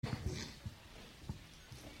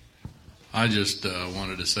I just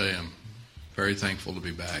wanted to say I'm very thankful to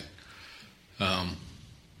be back.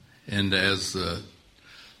 And as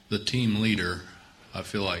the team leader, I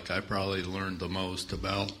feel like I probably learned the most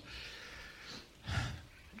about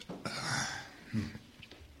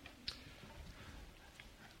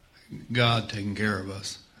God taking care of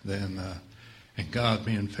us and God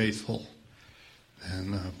being faithful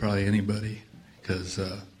than probably anybody, because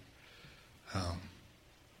I don't know,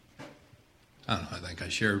 I think I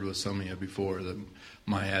shared with some of you before that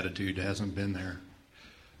my attitude hasn't been there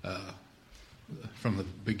from the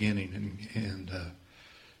beginning, and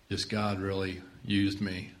just God really used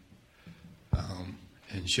me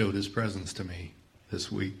and showed His presence to me this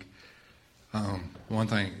week. One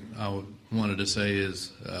thing I wanted to say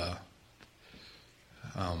is,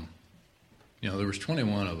 there was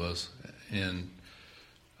 21 of us, and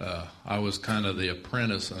I was kind of the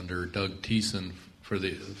apprentice under Doug Thiessen for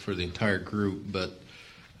the entire group. But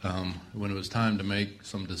when it was time to make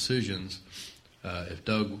some decisions, if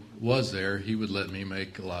Doug was there, he would let me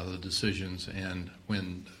make a lot of the decisions. And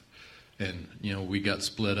we got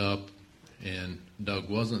split up, and Doug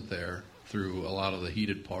wasn't there through a lot of the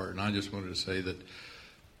heated part. And I just wanted to say that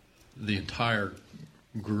the entire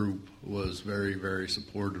group was very, very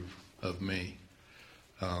supportive of me.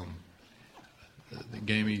 They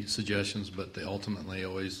gave me suggestions, but they ultimately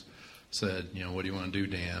always said, what do you want to do,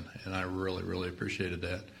 Dan? And I really, really appreciated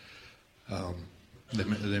that.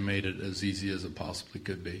 They made it as easy as it possibly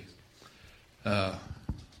could be. But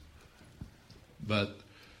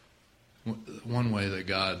one way that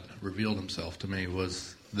God revealed Himself to me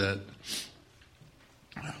was that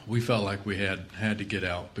we felt like we had to get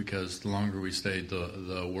out, because the longer we stayed,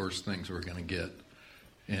 the worse things were going to get.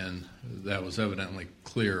 And that was evidently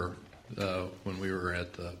clear when we were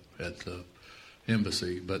at the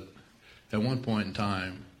embassy. But at one point in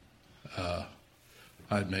time,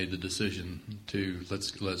 I'd made the decision to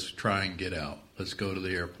let's try and get out. Let's go to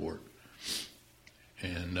the airport.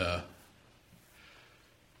 And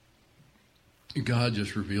God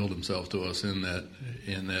just revealed Himself to us in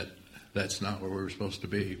that that's not where we were supposed to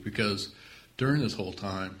be. Because during this whole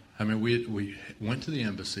time, we went to the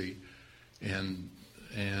embassy, and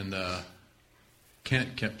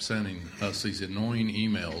Kent kept sending us these annoying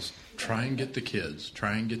emails, try and get the kids.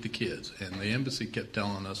 And the embassy kept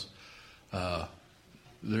telling us,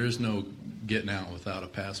 there is no getting out without a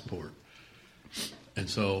passport. And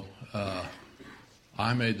so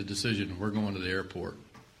I made the decision, we're going to the airport.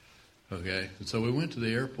 Okay? And so we went to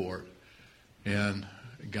the airport, and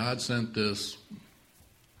God sent this,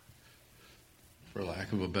 for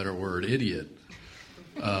lack of a better word, idiot.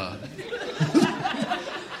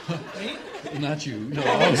 Not you. No.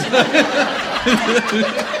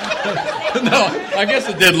 No, I guess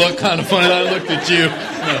it did look kind of funny. I looked at you.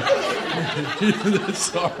 No.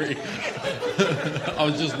 Sorry. I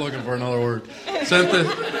was just looking for another word. Sent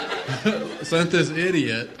this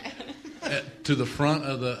idiot to the front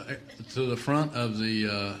of the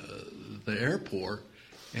airport,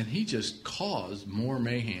 and he just caused more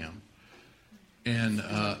mayhem. And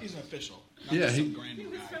he's an official. Yeah, he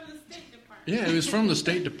was from the State Department. Yeah, he was from the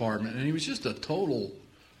State Department, and he was just a total.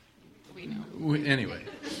 We know. Anyway,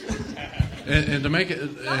 and to make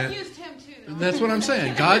it, God used him too. That's what I'm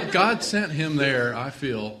saying. God sent him there, I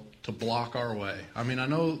feel, to block our way. I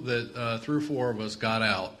know that 3 or 4 of us got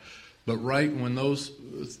out, but right when those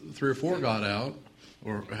 3 or 4 got out,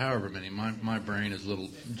 or however many, my brain is a little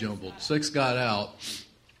jumbled. 6 got out.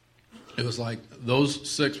 It was like those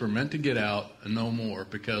 6 were meant to get out and no more,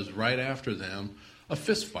 because right after them, a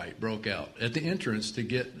fist fight broke out at the entrance to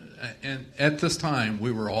get, and at this time,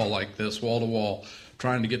 we were all like this, wall to wall,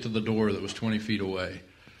 trying to get to the door that was 20 feet away.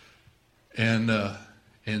 And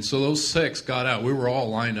so those 6 got out. We were all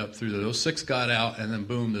lined up through there. Those 6 got out, and then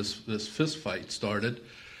boom, this fist fight started.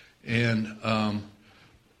 And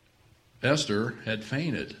Esther had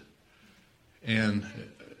fainted. And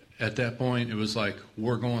at that point, it was like,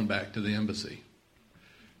 we're going back to the embassy.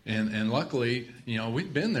 And luckily,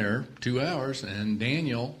 we'd been there 2 hours, and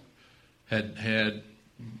Daniel had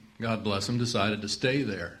God bless him, decided to stay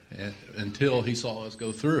there until he saw us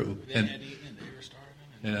go through. They had eaten and they were starving.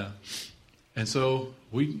 Yeah. And so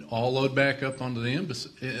we all load back up onto the embassy,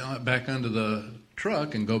 back onto the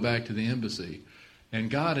truck, and go back to the embassy.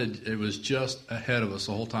 And it was just ahead of us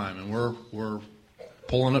the whole time. And we're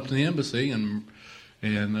pulling up to the embassy, and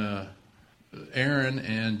Aaron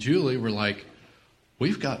and Julie were like,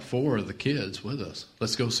 we've got 4 of the kids with us.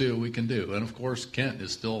 Let's go see what we can do. And of course, Kent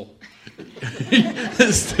is still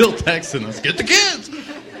texting us, get the kids.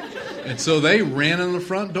 And so they ran in the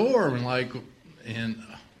front door, and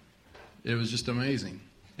it was just amazing.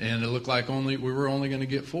 And it looked like we were only going to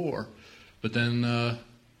get 4. But then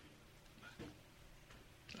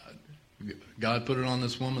God put it on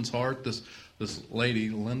this woman's heart. This lady,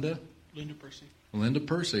 Linda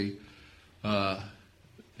Percy,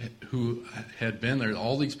 who had been there.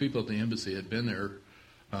 All these people at the embassy had been there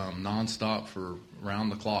nonstop for around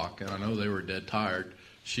the clock, and I know they were dead tired.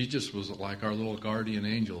 She just was like our little guardian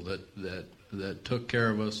angel that took care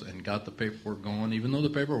of us and got the paperwork going. Even though the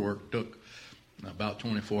paperwork took about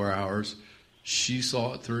 24 hours, she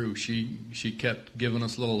saw it through. She kept giving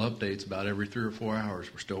us little updates about every 3 or 4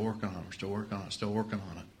 hours. We're still working on it. We're still working on it. Still working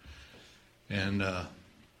on it. And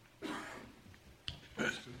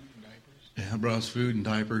yeah, brought us food and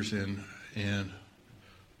diapers, and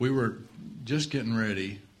we were just getting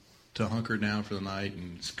ready to hunker down for the night.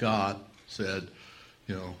 And Scott said,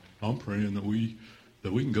 I'm praying that we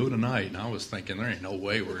can go tonight. And I was thinking, there ain't no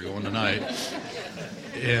way we're going tonight.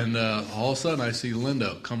 And all of a sudden, I see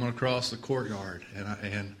Linda coming across the courtyard,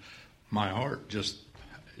 and my heart just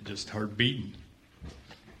started beating.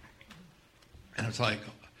 And it's like,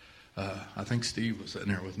 I think Steve was sitting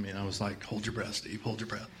there with me, and I was like, "Hold your breath, Steve. Hold your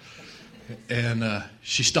breath." And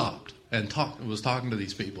she stopped and was talking to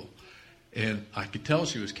these people, and I could tell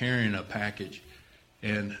she was carrying a package.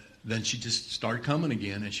 And then she just started coming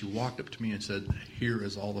again, and she walked up to me and said, "Here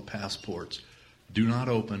is all the passports. Do not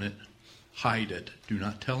open it. Hide it. Do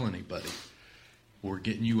not tell anybody. We're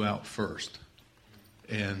getting you out first."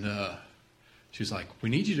 And she's like, "We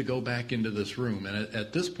need you to go back into this room." And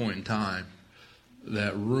at this point in time,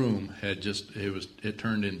 that room had it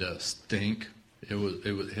turned into stink.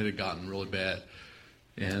 It had gotten really bad.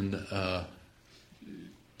 And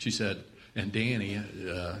she said, and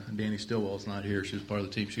Danny Stillwell's not here. She was part of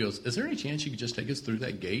the team. She goes, "Is there any chance you could just take us through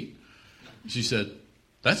that gate?" She said,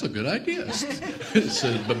 "That's a good idea."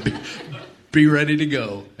 Said, "But be ready to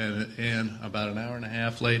go." And about an hour and a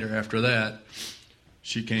half later, after that,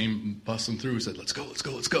 she came busting through and said, "Let's go, let's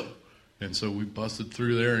go, let's go." And so we busted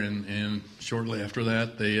through there, and shortly after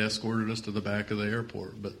that, they escorted us to the back of the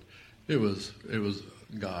airport. But it was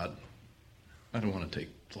God. I don't want to take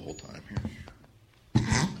the whole time here.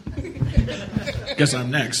 Guess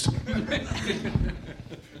I'm next. What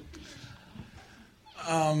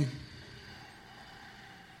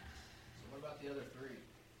about the other three?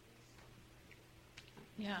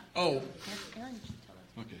 Yeah. Oh, Aaron should tell us.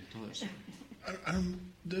 Okay, tell us. I don't.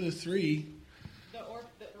 The other three. We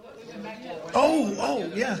went back to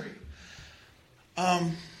Oh, yeah.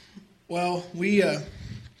 Well, we,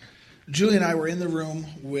 Julie and I were in the room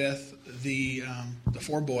with the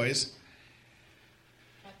 4 boys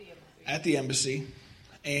at the embassy,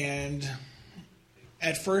 and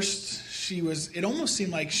at first it almost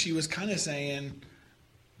seemed like she was kind of saying,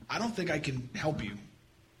 "I don't think I can help you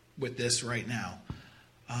with this right now."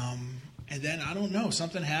 And then, I don't know,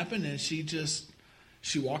 something happened, and she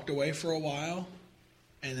walked away for a while,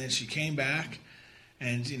 and then she came back,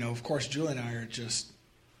 and, of course, Julie and I are just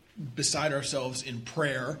beside ourselves in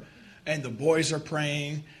prayer, and the boys are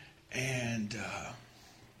praying, and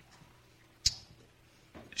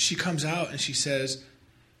she comes out and she says,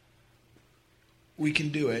 "We can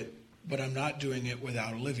do it, but I'm not doing it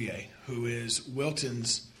without Olivier, who is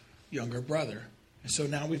Wilton's younger brother." And so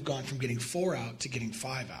now we've gone from getting 4 out to getting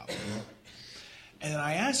 5 out. And then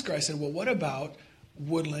I asked her, I said, "Well, what about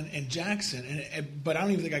Woodland and Jackson?" But I don't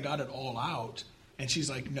even think I got it all out. And she's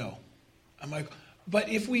like, "No." I'm like, "But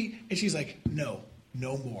if we," and she's like, no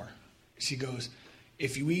more. She goes,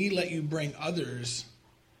 "If we let you bring others,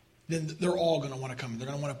 then they're all going to want to come. They're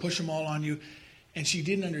going to want to push them all on you." And she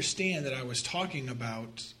didn't understand that I was talking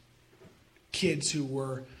about kids who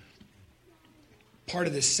were part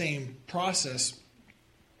of this same process.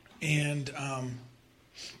 And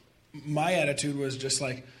my attitude was just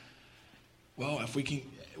like, well, if we can,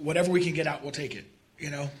 whatever we can get out, we'll take it,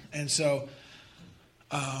 And so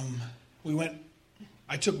I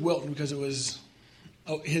took Wilton because it was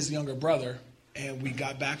his younger brother, and we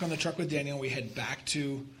got back on the truck with Daniel. We head back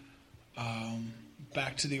to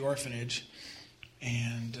the orphanage,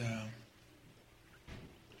 and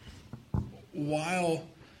while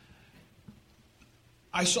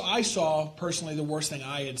I saw personally the worst thing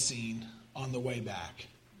I had seen on the way back,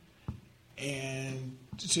 and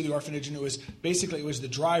to the orphanage, and it was the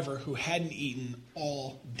driver who hadn't eaten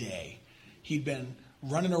all day. He'd been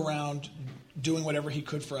running around doing whatever he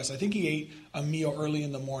could for us. I think he ate a meal early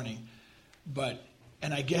in the morning,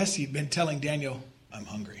 and I guess he'd been telling Daniel, "I'm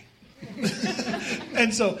hungry."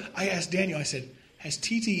 And so I asked Daniel, I said, "Has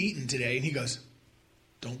TT eaten today?" And he goes,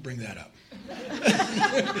 "Don't bring that up."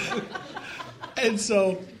 And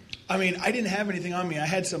so, I didn't have anything on me. I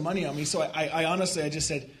had some money on me. So I honestly, I just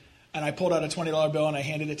said, and I pulled out a $20 bill and I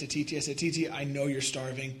handed it to TT. I said, "TT, I know you're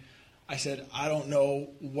starving. I said, I don't know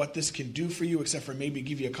what this can do for you except for maybe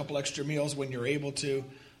give you a couple extra meals when you're able to.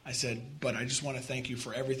 I said, but I just want to thank you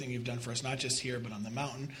for everything you've done for us, not just here, but on the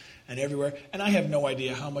mountain and everywhere. And I have no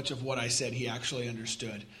idea how much of what I said he actually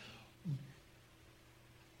understood.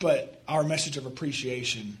 But our message of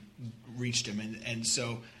appreciation reached him. And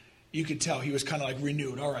so you could tell he was kind of like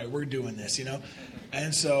renewed. All right, we're doing this, you know.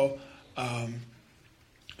 And so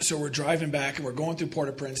we're driving back and we're going through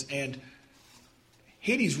Port-au-Prince. And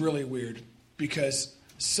Haiti's really weird because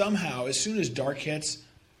somehow as soon as dark hits,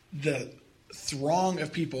 the throng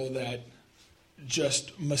of people that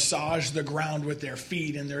just massage the ground with their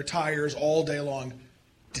feet and their tires all day long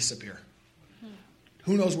disappear.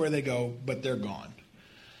 Who knows where they go, but they're gone.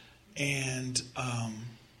 And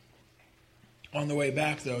on the way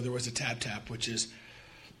back, though, there was a tap-tap, which is,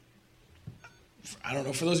 I don't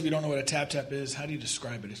know, for those of you who don't know what a tap-tap is, how do you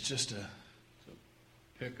describe it? It's just a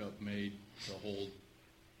pickup made to hold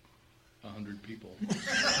 100 people.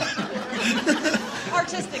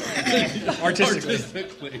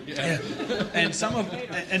 Artistically, yeah. And some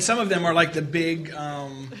of them are like the big,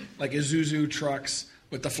 like Isuzu trucks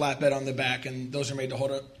with the flatbed on the back, and those are made to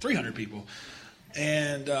hold 300 people.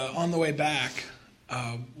 And on the way back,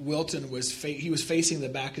 Wilton was facing the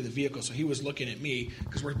back of the vehicle, so he was looking at me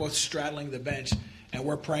because we're both straddling the bench, and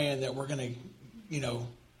we're praying that we're going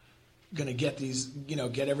to get these,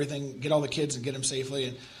 get everything, get all the kids and get them safely.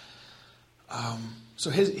 And so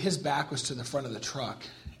his back was to the front of the truck,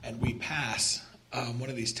 and we pass one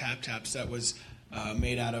of these tap-taps that was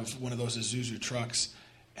made out of one of those Isuzu trucks,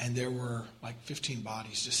 and there were like 15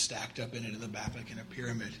 bodies just stacked up in it in the back like in a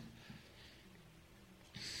pyramid.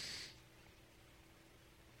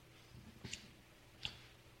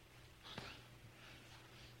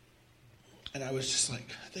 And I was just like,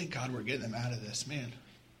 thank God we're getting them out of this, man.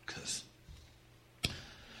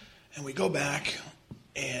 And we go back,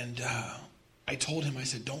 and I told him, I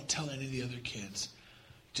said, don't tell any of the other kids.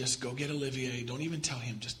 Just go get Olivier. Don't even tell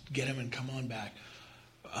him. Just get him and come on back.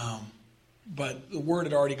 But the word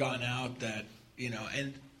had already gotten out that,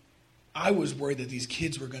 and I was worried that these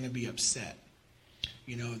kids were going to be upset,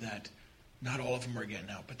 that not all of them were getting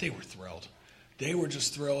out. But they were thrilled. They were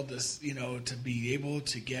just thrilled to be able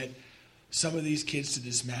to get some of these kids to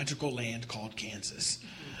this magical land called Kansas.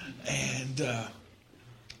 And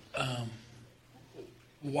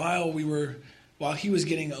while he was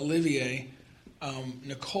getting Olivier,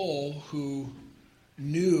 Nicole, who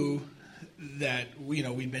knew that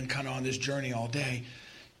we'd been kind of on this journey all day,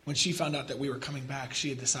 when she found out that we were coming back, she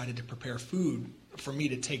had decided to prepare food for me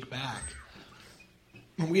to take back.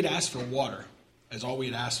 And we had asked for water, as all we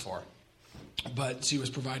had asked for, but she was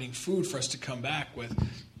providing food for us to come back with.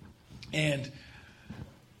 And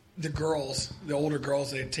the girls, the older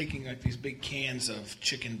girls, they're taking like these big cans of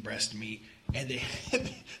chicken breast meat, and they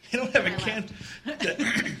don't have a can.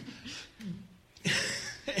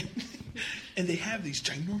 And they have these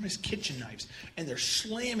ginormous kitchen knives, and they're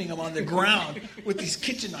slamming them on the ground with these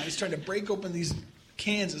kitchen knives, trying to break open these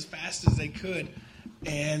cans as fast as they could.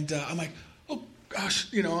 And I'm like, oh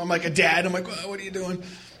gosh, I'm like a dad. I'm like, what are you doing?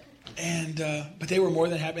 And but they were more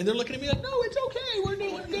than happy, and they're looking at me like, no, it's okay, we're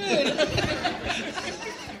doing good.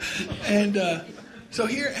 And so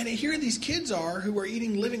here these kids are who are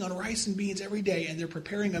living on rice and beans every day, and they're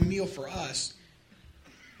preparing a meal for us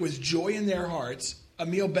with joy in their hearts, a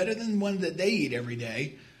meal better than one that they eat every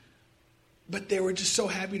day. But they were just so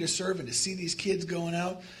happy to serve and to see these kids going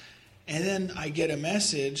out. And then I get a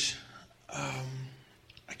message, I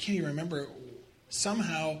can't even remember,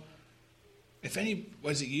 somehow,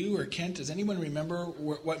 was it you or Kent? Does anyone remember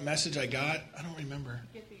what message I got? I don't remember.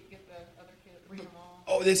 Get the other kid, bring them all.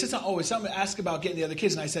 Oh, it's something asked about getting the other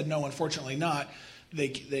kids, and I said no, unfortunately not. They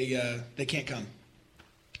can't come.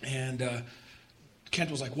 And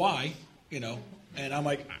Kent was like, why? And I'm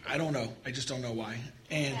like, I don't know. I just don't know why.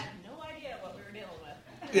 And I had no idea what we were dealing with.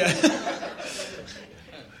 Yeah.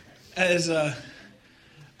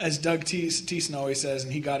 As Doug Thiessen always says,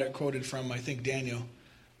 and he got it quoted from, I think, Daniel,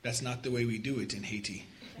 that's not the way we do it in Haiti.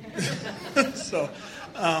 So,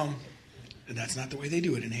 that's not the way they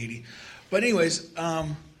do it in Haiti. But anyways,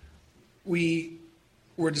 we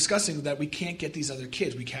were discussing that we can't get these other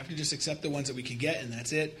kids. We have to just accept the ones that we can get, and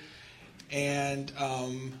that's it. And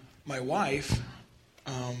my wife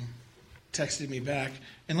texted me back,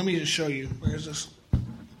 and let me just show you. Where's this?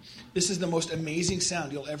 This is the most amazing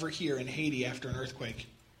sound you'll ever hear in Haiti after an earthquake.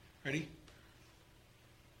 Ready?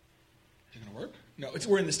 Is it going to work? No,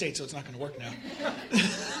 we're in the States, so it's not going to work now.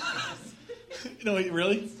 No,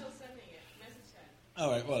 really? Still sending it. Message sent.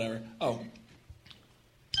 All right, whatever. Oh.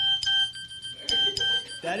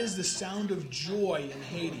 That is the sound of joy in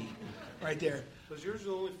Haiti, right there. Was yours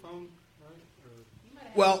the only phone?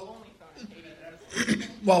 Well,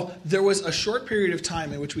 well, there was a short period of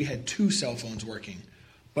time in which we had 2 cell phones working,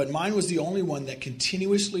 but mine was the only one that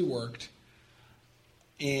continuously worked.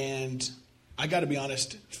 And I got to be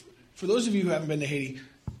honest, for those of you who haven't been to Haiti,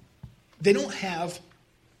 they don't have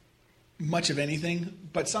much of anything,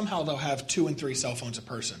 but somehow they'll have 2 and 3 cell phones a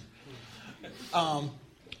person.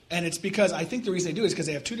 And it's because, I think the reason they do it is because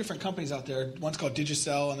they have 2 different companies out there. One's called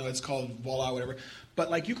Digicel, and the other's called Voila, whatever.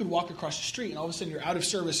 But like you could walk across the street, and all of a sudden you're out of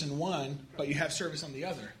service in one, but you have service on the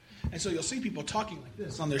other. And so you'll see people talking like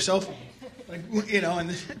this on their cell phone. Like,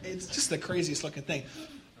 and it's just the craziest looking thing.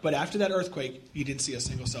 But after that earthquake, you didn't see a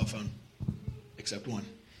single cell phone, except one.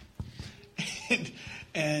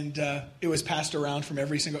 And it was passed around from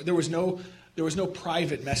every single. There was no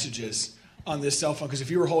private messages on this cell phone, because if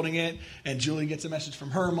you were holding it and Julie gets a message from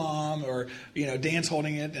her mom, or Dan's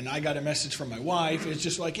holding it and I got a message from my wife, it's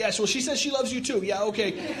just like, yes, well, she says she loves you too. Yeah,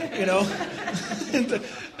 okay,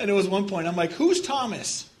 and it was one point I'm like, who's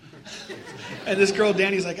Thomas? And this girl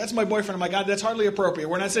Danny's like, that's my boyfriend. I'm like, God, that's hardly appropriate.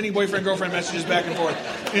 We're not sending boyfriend girlfriend messages back and forth,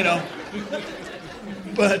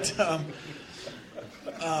 But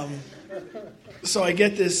so I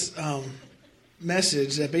get this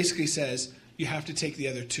message that basically says you have to take the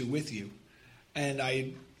other 2 with you. And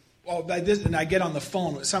I get on the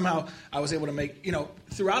phone. Somehow I was able to make,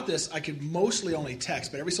 throughout this I could mostly only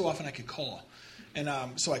text, but every so often I could call. And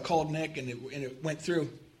so I called Nick, and it went through.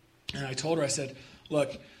 And I told her, I said,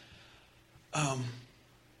 look,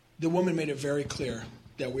 the woman made it very clear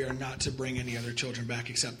that we are not to bring any other children back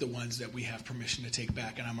except the ones that we have permission to take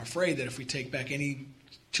back. And I'm afraid that if we take back any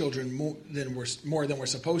children more than we're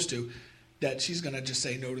supposed to, that she's going to just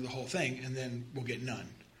say no to the whole thing, and then we'll get none.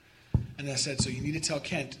 And I said, so you need to tell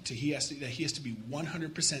Kent that he has to be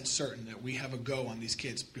 100% certain that we have a go on these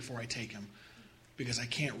kids before I take him, because I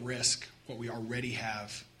can't risk what we already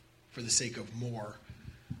have for the sake of more.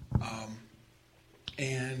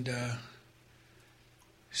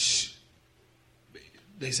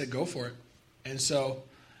 They said go for it. And so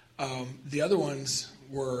the other ones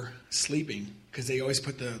were sleeping, because they always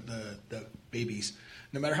put the babies,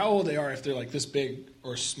 no matter how old they are, if they're like this big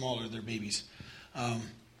or smaller, they're babies.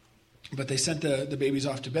 But they sent the babies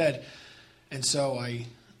off to bed. And so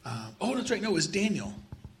that's right. No, it was Daniel.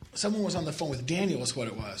 Someone was on the phone with Daniel is what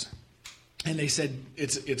it was. And they said,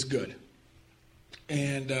 it's good.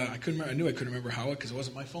 And I couldn't remember. I knew I couldn't remember how, because it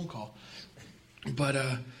wasn't my phone call. But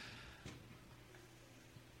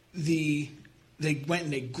they went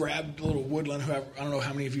and they grabbed little Woodland, who I don't know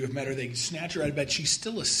how many of you have met her. They snatch her out of bed. She's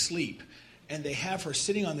still asleep. And they have her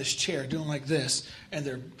sitting on this chair doing like this. And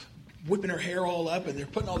they're whipping her hair all up, and they're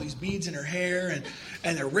putting all these beads in her hair,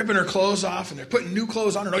 and they're ripping her clothes off, and they're putting new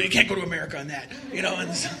clothes on her. No, you can't go to America on that,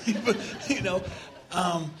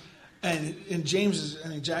 and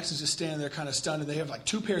Jackson's just standing there kind of stunned, and they have like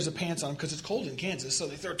 2 pairs of pants on him because it's cold in Kansas, so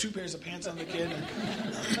they throw 2 pairs of pants on the kid,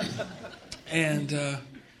 and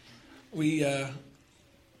we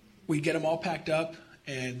get them all packed up,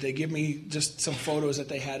 and they give me just some photos that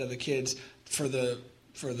they had of the kids for the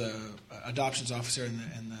adoptions officer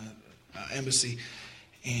and the embassy,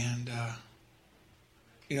 and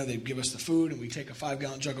they give us the food, and we take a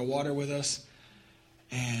 5-gallon jug of water with us,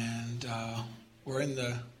 and we're in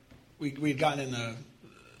we'd gotten in the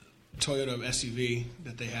Toyota SUV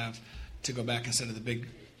that they have to go back instead of the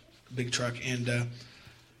big truck, and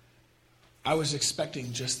I was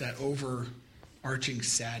expecting just that overarching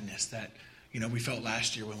sadness that we felt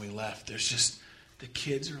last year when we left. There's just the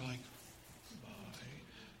kids are like, bye,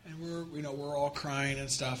 and we're all crying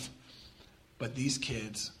and stuff. But these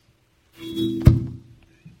kids,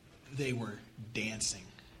 they were dancing,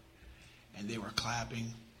 and they were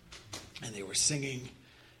clapping, and they were singing,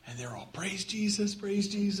 and they were all, praise Jesus,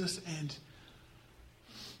 and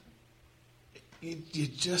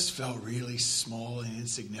it just felt really small and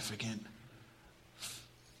insignificant,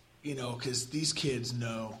 because these kids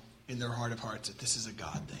know in their heart of hearts that this is a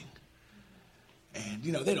God thing. And,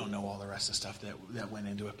 they don't know all the rest of the stuff that went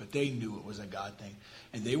into it, but they knew it was a God thing.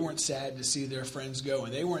 And they weren't sad to see their friends go,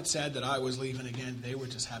 and they weren't sad that I was leaving again. They were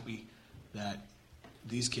just happy that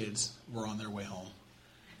these kids were on their way home.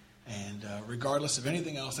 And regardless of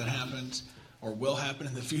anything else that happens or will happen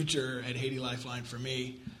in the future at Haiti Lifeline for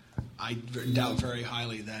me, I doubt very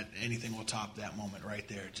highly that anything will top that moment right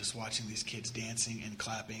there. Just watching these kids dancing and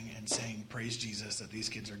clapping and saying, praise Jesus, that these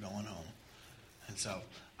kids are going home. And so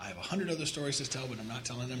I have 100 other stories to tell, but I'm not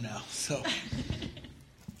telling them now. So.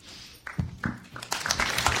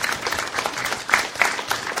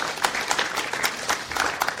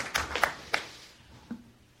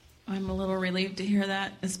 I'm a little relieved to hear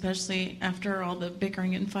that, especially after all the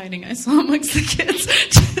bickering and fighting I saw amongst the kids.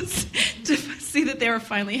 Just to see that they were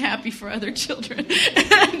finally happy for other children,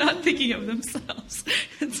 not thinking of themselves.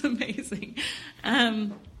 It's amazing.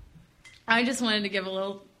 I just wanted to give a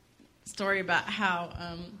little story about how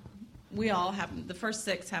the first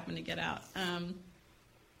 6 happened to get out.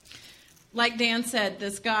 Like Dan said,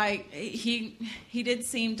 this guy, he did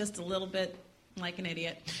seem just a little bit like an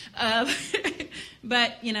idiot.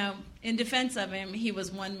 But, in defense of him, he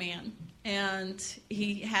was one man. And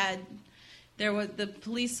there was the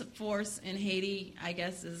police force in Haiti, I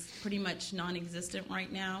guess, is pretty much non-existent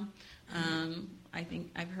right now. I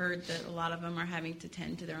think I've heard that a lot of them are having to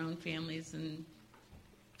tend to their own families and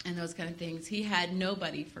those kind of things. He had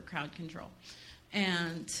nobody for crowd control.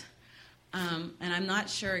 And I'm not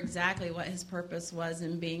sure exactly what his purpose was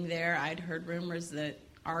in being there. I'd heard rumors that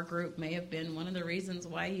our group may have been one of the reasons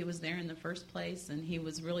why he was there in the first place, and he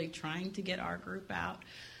was really trying to get our group out.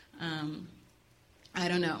 I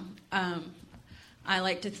don't know. I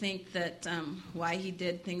like to think that why he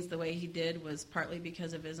did things the way he did was partly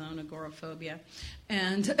because of his own agoraphobia.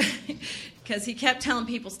 And because he kept telling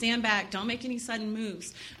people, stand back, don't make any sudden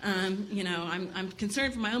moves. I'm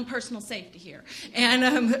concerned for my own personal safety here.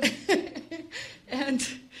 And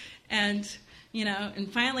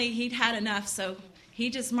finally he'd had enough, so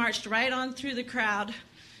he just marched right on through the crowd.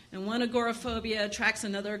 And one agoraphobia attracts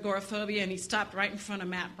another agoraphobia, and he stopped right in front of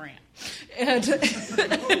Matt Brandt.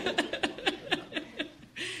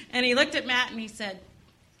 And he looked at Matt and he said,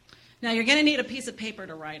 now you're going to need a piece of paper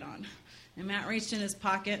to write on. And Matt reached in his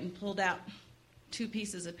pocket and pulled out 2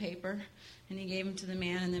 pieces of paper, and he gave them to the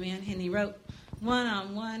man, and he wrote 1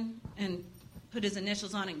 on one and put his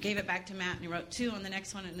initials on it and gave it back to Matt, and he wrote 2 on the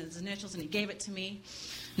next one and his initials, and he gave it to me.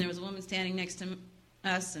 And there was a woman standing next to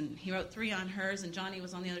us, and he wrote 3 on hers, and Johnny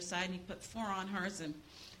was on the other side, and he put 4 on hers, and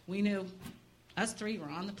we knew us 3 were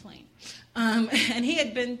on the plane. And he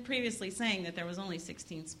had been previously saying that there was only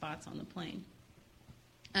 16 spots on the plane.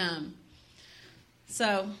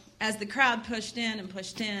 So as the crowd pushed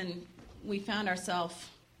in, we found ourselves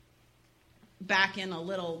back in a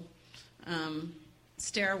little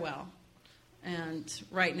stairwell and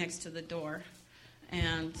right next to the door.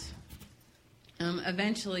 And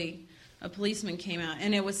eventually a policeman came out,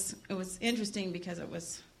 and it was interesting because it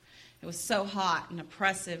was so hot and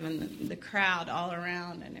oppressive, and the crowd all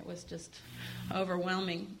around, and it was just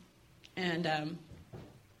overwhelming. And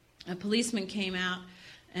a policeman came out,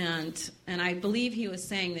 and I believe he was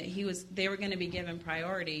saying that they were going to be given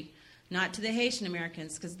priority, not to the Haitian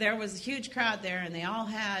Americans, because there was a huge crowd there, and they all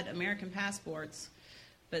had American passports,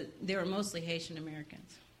 but they were mostly Haitian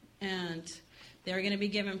Americans, and they were going to be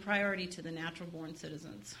given priority to the natural-born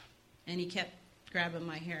citizens. And he kept grabbing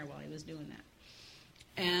my hair while he was doing that.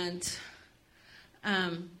 And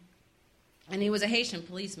he was a Haitian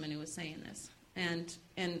policeman who was saying this. And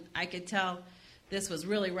I could tell this was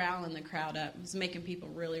really riling the crowd up. It was making people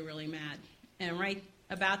really, really mad. And right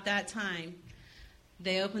about that time,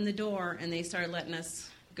 they opened the door and they started letting us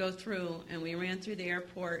go through. And we ran through the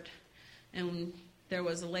airport. And there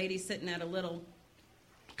was a lady sitting at a little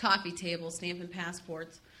coffee table stamping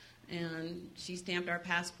passports. And she stamped our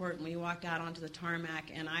passport, and we walked out onto the tarmac,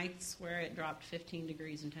 and I swear it dropped 15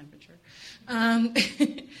 degrees in temperature.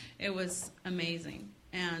 It was amazing.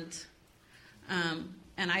 And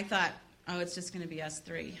I thought, oh, it's just going to be us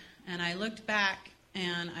 3. And I looked back,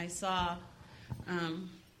 and I saw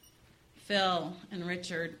Phil and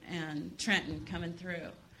Richard and Trenton coming through.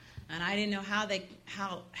 And I didn't know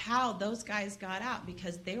how those guys got out,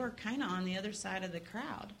 because they were kind of on the other side of the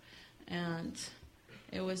crowd. And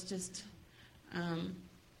it was just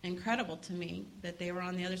incredible to me that they were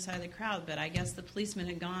on the other side of the crowd. But I guess the policeman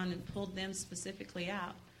had gone and pulled them specifically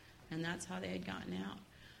out, and that's how they had gotten out.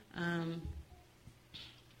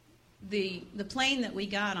 The plane that we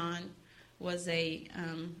got on was it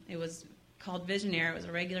was called Visionaire. It was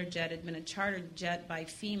a regular jet. It had been a chartered jet by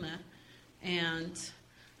FEMA, and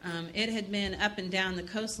it had been up and down the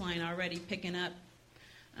coastline already picking up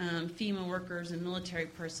FEMA workers and military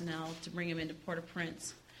personnel to bring them into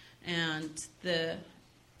Port-au-Prince. And the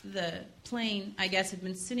plane, I guess, had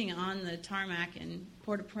been sitting on the tarmac in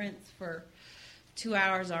Port-au-Prince for 2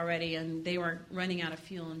 hours already, and they were running out of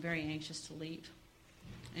fuel and very anxious to leave.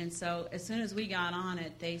 And so as soon as we got on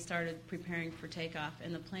it, they started preparing for takeoff,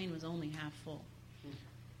 and the plane was only half full.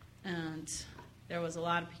 And there was a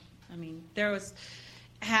lot of,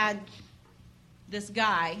 had this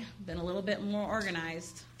guy been a little bit more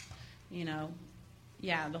organized,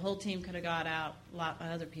 the whole team could have got out. A lot of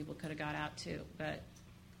other people could have got out too. But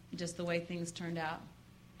just the way things turned out,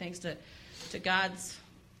 thanks to God's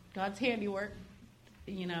handiwork,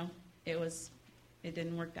 it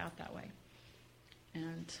didn't work out that way.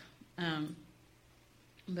 And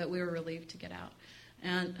but we were relieved to get out.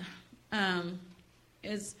 And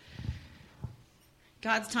is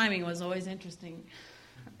God's timing was always interesting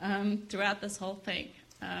throughout this whole thing.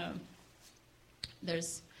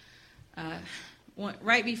 There's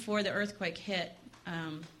right before the earthquake hit,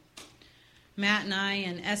 Matt and I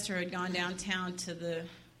and Esther had gone downtown to the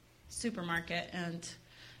supermarket and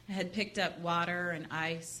had picked up water and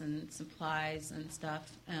ice and supplies and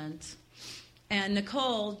stuff. And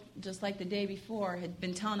Nicole, just like the day before, had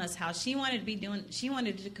been telling us how she wanted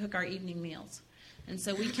to cook our evening meals. And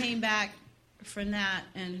so we came back from that,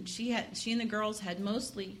 and she and the girls had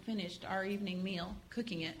mostly finished our evening meal,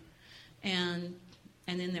 cooking it, and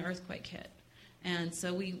then the earthquake hit. And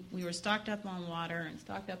so we were stocked up on water and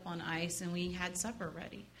stocked up on ice, and we had supper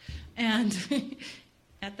ready, and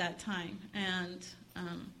at that time. And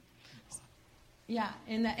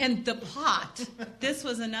and the pot. This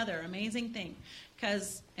was another amazing thing,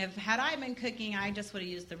 because had I been cooking, I just would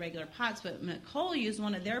have used the regular pots. But Nicole used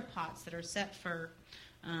one of their pots that are set for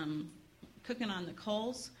cooking on the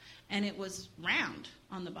coals, and it was round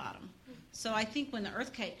on the bottom. So I think when the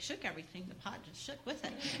earthquake shook everything, the pot just shook with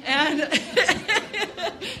it.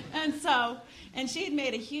 And she had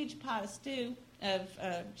made a huge pot of stew.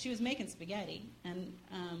 She was making spaghetti, and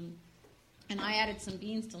I added some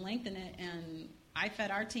beans to lengthen it, and I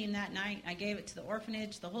fed our team that night. I gave it to the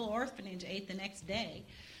orphanage. The whole orphanage ate the next day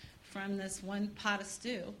from this one pot of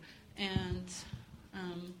stew, and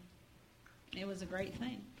it was a great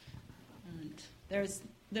thing. And there's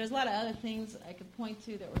a lot of other things I could point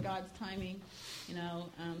to that were God's timing.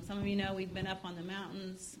 Some of you know we've been up on the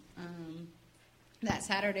mountains that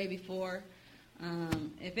Saturday before.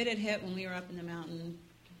 If it had hit when we were up in the mountain,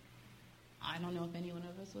 I don't know if any one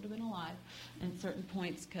of us would have been alive at certain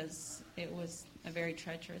points, because it was a very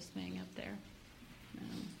treacherous thing up there.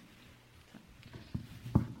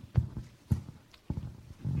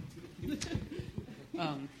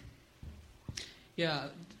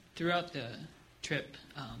 Throughout the trip,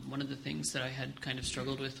 one of the things that I had kind of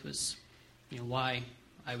struggled with was, why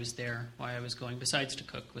I was there, why I was going, besides to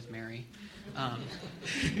cook with Mary.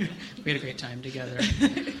 We had a great time together.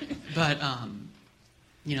 But,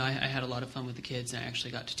 I had a lot of fun with the kids, and I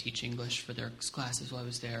actually got to teach English for their classes while I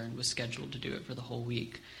was there, and was scheduled to do it for the whole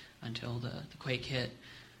week until the quake hit.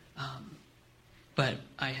 But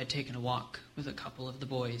I had taken a walk with a couple of the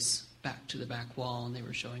boys back to the back wall, and they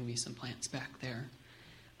were showing me some plants back there.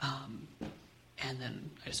 And then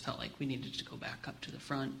I just felt like we needed to go back up to the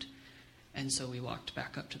front. And so we walked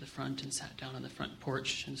back up to the front and sat down on the front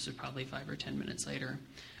porch. And this was probably 5 or 10 minutes later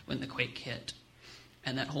when the quake hit.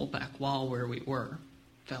 And that whole back wall where we were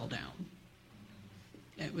fell down.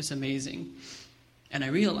 It was amazing. And I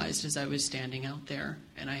realized as I was standing out there,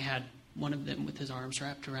 and I had one of them with his arms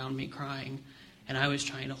wrapped around me crying, and I was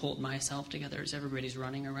trying to hold myself together as everybody's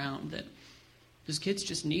running around, that those kids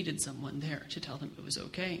just needed someone there to tell them it was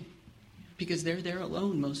okay, because they're there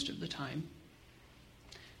alone most of the time.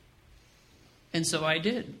 And so I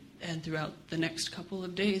did. And throughout the next couple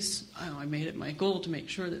of days, I made it my goal to make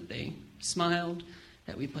sure that they smiled,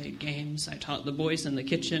 that we played games. I taught the boys in the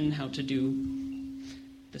kitchen how to do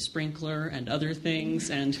the sprinkler and other things,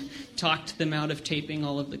 and talked them out of taping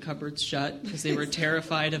all of the cupboards shut because they were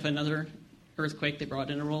terrified of another earthquake. They brought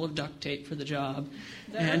in a roll of duct tape for the job.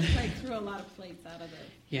 The earthquake threw a lot of plates out of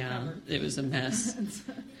the cupboard. It was a mess.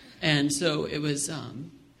 And so it was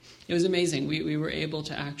amazing. We were able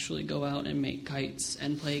to actually go out and make kites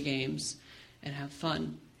and play games and have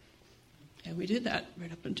fun. And we did that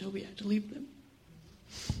right up until we had to leave them.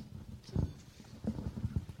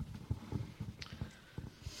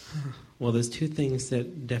 Well, there's two things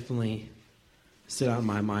that definitely stood out in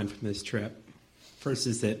my mind from this trip. First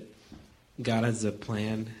is that God has a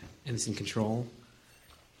plan and is in control.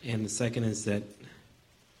 And the second is that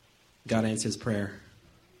God answers prayer.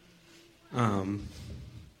 Kind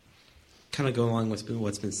of go along with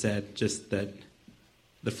what's been said, just that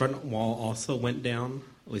the front wall also went down,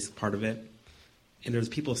 at least part of it. And there's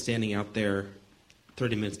people standing out there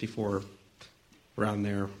 30 minutes before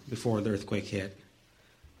the earthquake hit.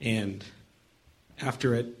 And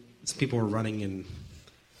after it, some people were running, and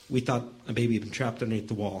we thought a baby had been trapped underneath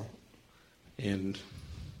the wall. And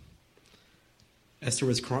Esther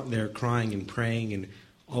was there crying and praying, and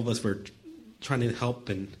all of us were trying to help.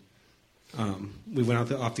 And we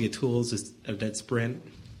went off to get tools, just a dead sprint.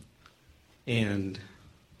 And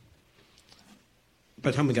by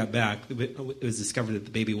the time we got back, it was discovered that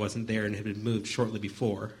the baby wasn't there and had been moved shortly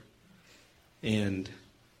before. And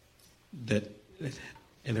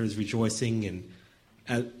there was rejoicing,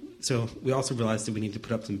 and so we also realized that we need to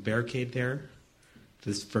put up some barricade there,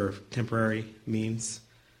 just for temporary means.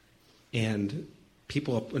 And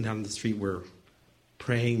people up and down the street were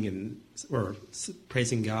praying or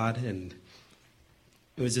praising God, and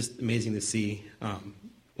it was just amazing to see.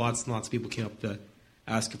 Lots and lots of people came up to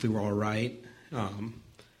ask if we were all right,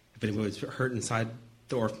 if anybody was hurt inside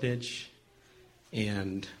the orphanage,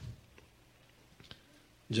 and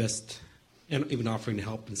even offering to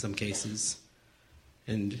help in some cases.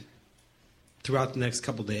 And throughout the next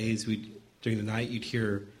couple days, during the night, you'd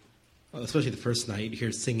hear, especially the first night, you'd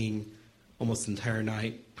hear singing almost the entire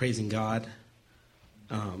night, praising God.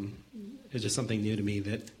 It's just something new to me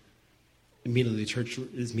that immediately the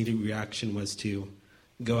church's immediate reaction was to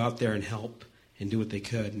go out there and help and do what they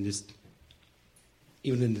could. And just,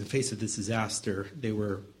 even in the face of this disaster, they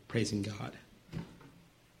were praising God.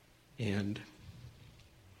 And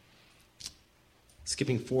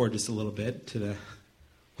skipping forward just a little bit to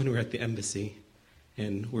when we were at the embassy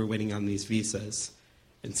and we were waiting on these visas,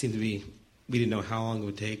 it seemed to be, we didn't know how long it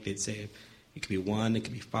would take. They'd say it could be 1, it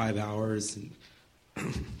could be 5 hours, and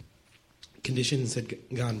conditions had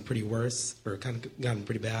gotten pretty worse, or kind of gotten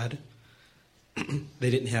pretty bad. They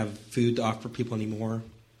didn't have food to offer people anymore.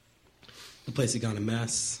 The place had gone a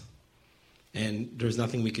mess, and there was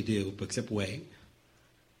nothing we could do except wait,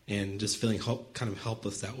 and just feeling kind of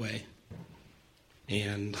helpless that way.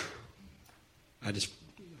 And I just,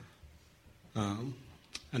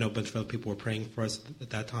 I know a bunch of other people were praying for us at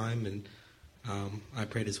that time, and I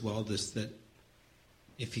prayed as well, just that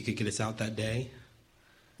if he could get us out that day.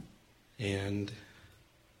 And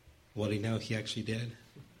what do you know, he actually did.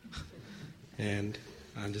 And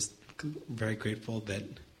I'm just very grateful that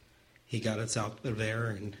he got us out of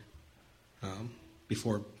there, and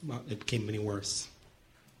before it became any worse.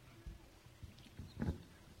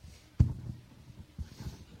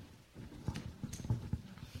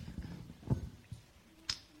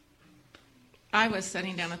 I was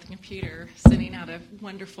sitting down at the computer, sending out a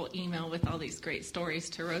wonderful email with all these great stories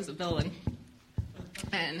to Rosabelle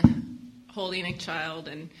and holding a child,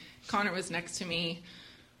 and Connor was next to me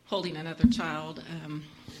holding another child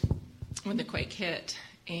when the quake hit,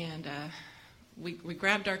 and we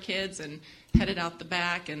grabbed our kids and headed out the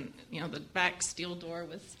back, and the back steel door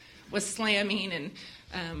was slamming, and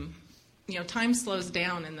time slows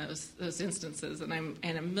down in those instances,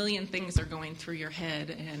 and a million things are going through your head,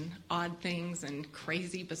 and odd things, and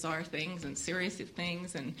crazy, bizarre things, and serious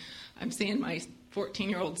things, and I'm seeing my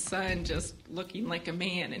 14-year-old son just looking like a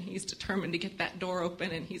man, and he's determined to get that door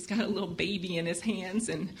open, and he's got a little baby in his hands,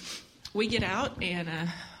 and we get out, and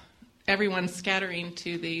everyone's scattering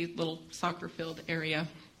to the little soccer field area,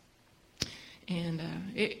 and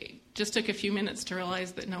it just took a few minutes to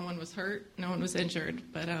realize that no one was hurt, no one was injured,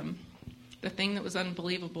 but the thing that was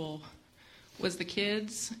unbelievable was the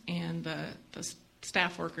kids and the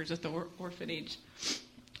staff workers at the orphanage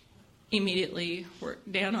immediately were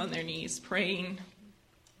down on their knees praying,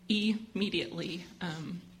 immediately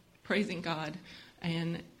praising God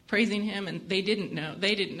and praising Him. And they didn't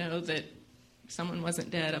know that someone wasn't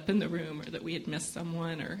dead up in the room, or that we had missed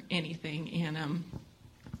someone or anything. And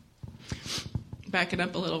backing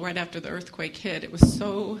up a little, right after the earthquake hit, it was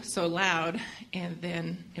so loud, and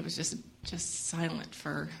then it was just silent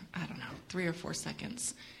for, 3 or 4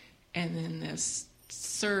 seconds. And then this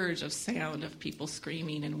surge of sound of people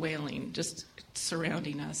screaming and wailing just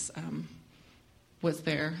surrounding us was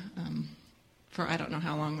there for I don't know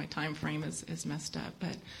how long. My time frame is messed up.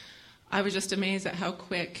 But I was just amazed at how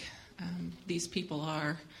quick these people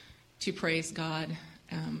are to praise God.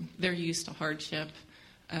 They're used to hardship.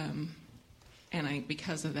 And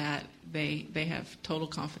because of that, they have total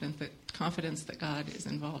confidence that God is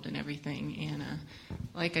involved in everything. And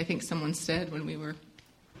like I think someone said when we were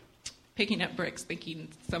picking up bricks, thinking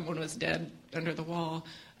someone was dead under the wall,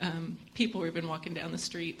 people were even walking down the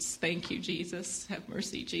streets, "Thank you, Jesus. Have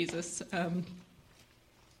mercy, Jesus,"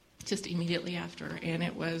 just immediately after. And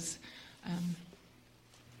it was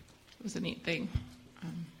a neat thing.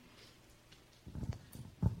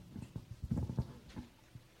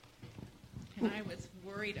 And I was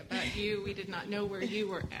worried about you. We did not know where you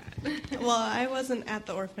were at. Well, I wasn't at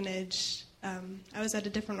the orphanage. I was at a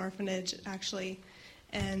different orphanage, actually.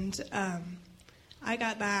 And I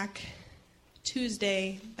got back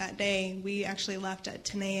Tuesday that day. We actually left at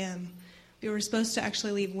 10 a.m. We were supposed to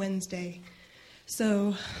actually leave Wednesday.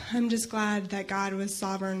 So I'm just glad that God was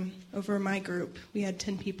sovereign over my group. We had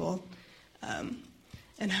 10 people.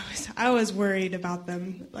 And I was worried about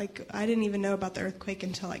them. Like, I didn't even know about the earthquake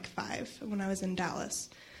until like 5 when I was in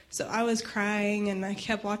Dallas. So I was crying, and I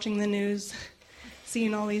kept watching the news,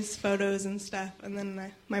 seeing all these photos and stuff. And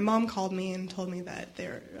then my mom called me and told me that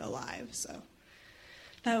they're alive. So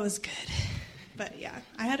that was good. But yeah,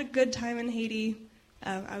 I had a good time in Haiti.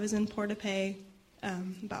 I was in Port-au-Paix.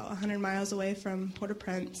 about 100 miles away from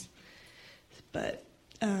Port-au-Prince. But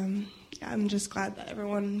I'm just glad that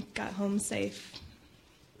everyone got home safe.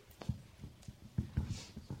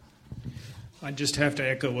 I just have to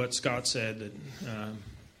echo what Scott said, that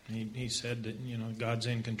he said that, God's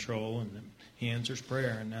in control and that he answers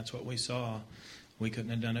prayer, and that's what we saw. We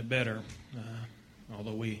couldn't have done it better.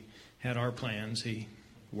 Although we had our plans, he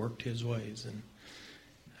worked his ways and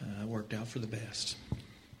worked out for the best.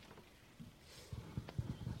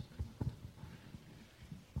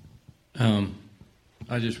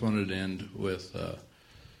 I just wanted to end with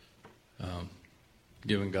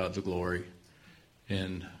giving God the glory.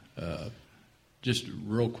 And just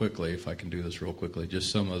real quickly, if I can do this real quickly,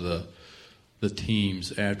 just some of the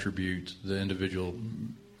team's attributes, the individual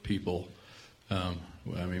people.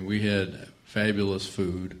 We had fabulous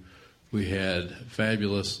food. We had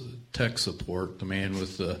fabulous tech support, the man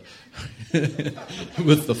with the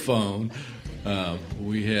with the phone.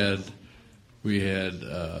 We had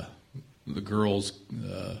the girls,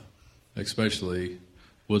 especially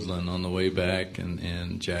Woodland on the way back,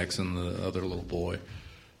 and Jackson, the other little boy,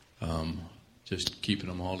 just keeping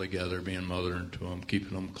them all together, being mothering to them,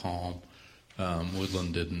 keeping them calm.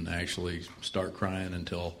 Woodland didn't actually start crying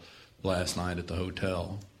until last night at the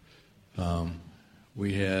hotel.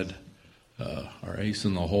 We had our ace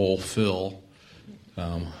in the hole, Phil.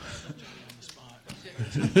 Yeah.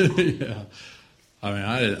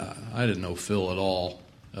 I didn't know Phil at all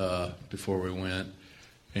before we went.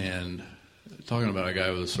 And talking about a guy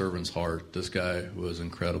with a servant's heart, this guy was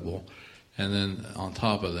incredible. And then on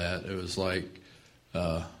top of that, it was like,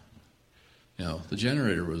 the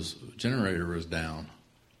generator was down.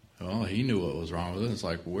 Well, he knew what was wrong with it. It's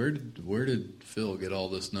like, where did Phil get all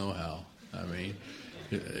this know-how?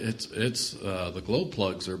 It's the glow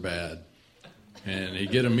plugs are bad, and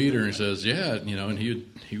he'd get a meter and he says, yeah, and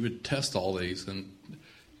he would test all these, and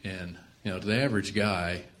to the average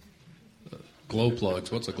guy, glow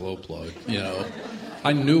plugs. What's a glow plug?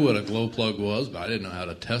 I knew what a glow plug was, but I didn't know how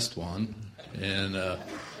to test one. And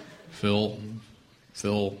Phil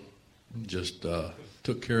just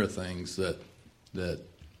took care of things that,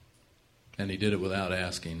 and he did it without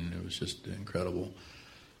asking. It was just incredible.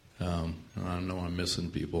 I know I'm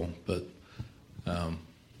missing people, but I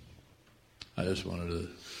just wanted to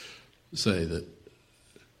say that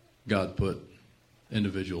God put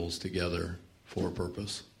individuals together for a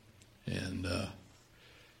purpose, and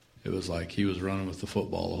it was like he was running with the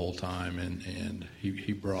football the whole time, and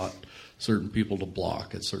he brought certain people to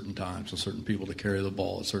block at certain times and certain people to carry the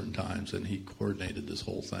ball at certain times, and he coordinated this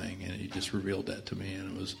whole thing, and he just revealed that to me,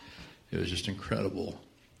 and it was just incredible.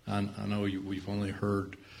 I know we've only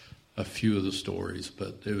heard a few of the stories,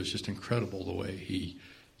 but it was just incredible the way he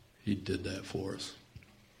did that for us.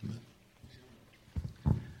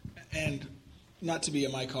 And not to be a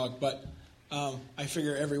mic hog, but I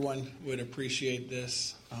figure everyone would appreciate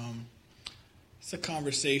this. It's a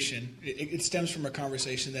conversation. It stems from a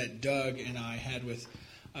conversation that Doug and I had with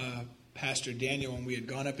Pastor Daniel when we had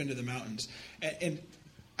gone up into the mountains. And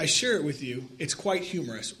I share it with you. It's quite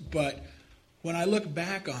humorous, but when I look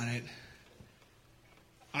back on it,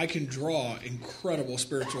 I can draw incredible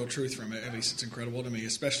spiritual truth from it. At least it's incredible to me,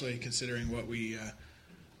 especially considering what we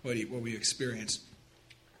experienced.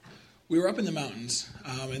 We were up in the mountains,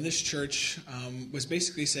 and this church was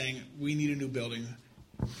basically saying, we need a new building.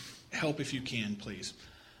 Help if you can, please.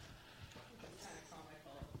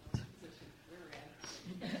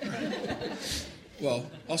 Well,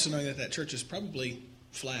 also knowing that church is probably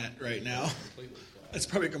flat right now. It's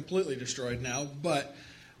probably completely destroyed now. But,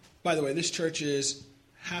 by the way, this church is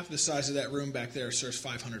half the size of that room back there, serves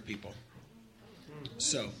 500 people.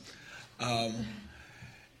 So,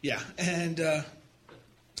 yeah. And,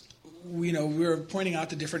 we were pointing out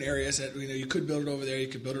the different areas that, you could build it over there, you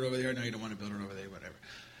could build it over there, no, you don't want to build it over there, whatever.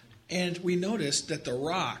 And we noticed that the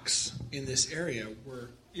rocks in this area were,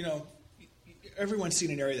 everyone's seen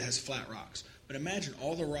an area that has flat rocks. But imagine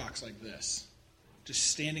all the rocks like this, just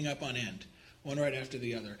standing up on end, one right after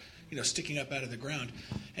the other, sticking up out of the ground.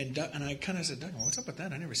 And I kind of said, Doug, well, what's up with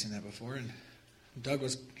that? I've never seen that before. And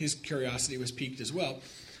his curiosity was piqued as well.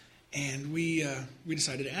 And we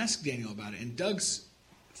decided to ask Daniel about it. And Doug's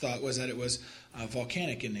thought was that it was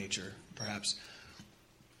volcanic in nature, perhaps.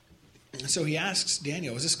 So he asks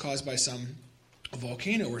Daniel, is this caused by some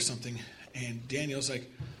volcano or something? And Daniel's like,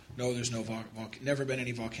 no, there's no never been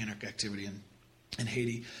any volcanic activity in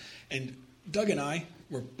Haiti. And Doug and I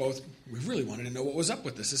we really wanted to know what was up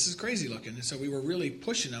with this. This is crazy looking. And so we were really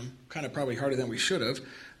pushing him, kind of probably harder than we should have,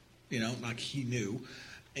 like he knew.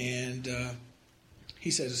 And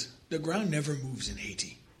he says, the ground never moves in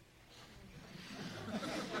Haiti.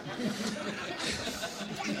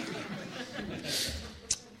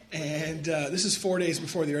 And this is 4 days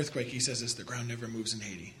before the earthquake. He says this, the ground never moves in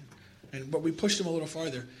Haiti. But we pushed him a little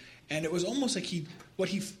farther. And it was almost like what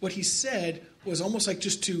he said was almost like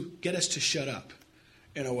just to get us to shut up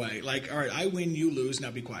in a way. Like, all right, I win, you lose,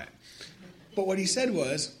 now be quiet. But what he said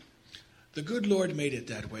was, the good Lord made it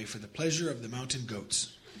that way for the pleasure of the mountain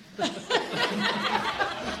goats.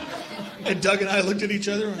 And Doug and I looked at each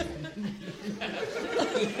other.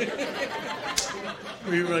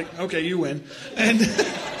 We were like, okay, you win.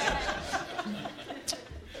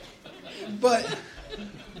 But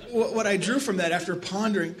what I drew from that after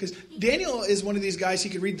pondering, because Daniel is one of these guys, he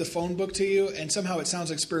could read the phone book to you, and somehow it sounds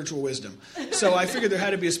like spiritual wisdom. So I figured there had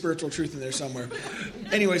to be a spiritual truth in there somewhere.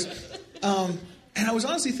 Anyways, and I was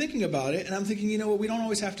honestly thinking about it, and I'm thinking, you know what, we don't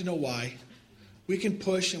always have to know why. We can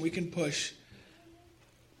push and we can push,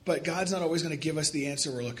 but God's not always going to give us the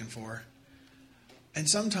answer we're looking for. And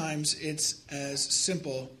sometimes it's as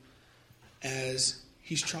simple as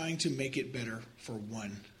he's trying to make it better for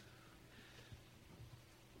one.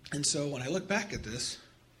 And so when I look back at this,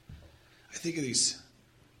 I think of these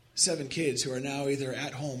 7 kids who are now either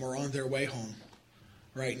at home or on their way home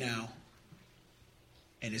right now.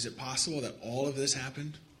 And is it possible that all of this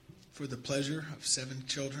happened for the pleasure of 7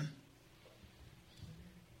 children?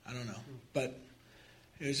 I don't know. But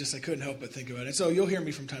it was just, I couldn't help but think about it. So you'll hear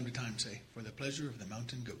me from time to time say, for the pleasure of the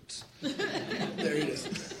mountain goats. There it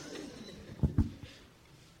is.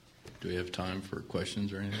 Do we have time for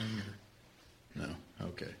questions or anything? Or? No?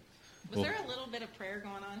 Okay. Was there a little bit of prayer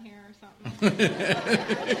going on here or something?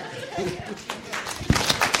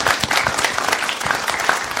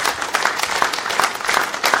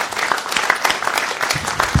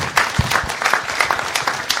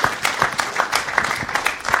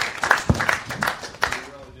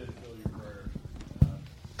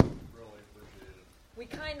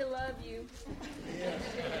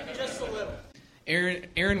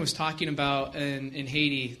 Aaron was talking about in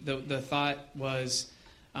Haiti, the thought was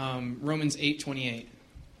Romans 8:28,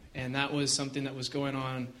 and that was something that was going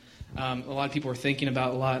on. A lot of people were thinking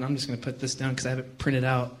about a lot, and I'm just going to put this down because I have it printed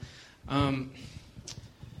out. What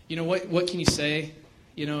can you say,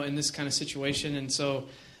 in this kind of situation? And so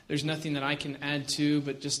there's nothing that I can add to,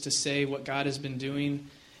 but just to say what God has been doing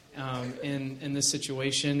in this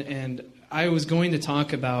situation. And I was going to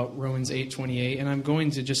talk about Romans 8:28, and I'm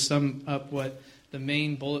going to just sum up what the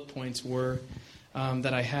main bullet points were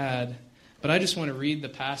that I had. But I just want to read the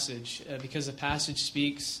passage because the passage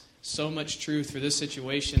speaks so much truth for this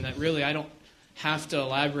situation that really I don't have to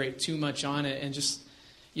elaborate too much on it. And just,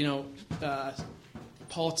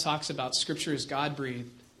 Paul talks about Scripture is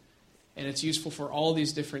God-breathed, and it's useful for all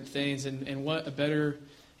these different things. And what a better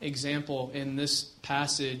example in this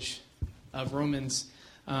passage of Romans.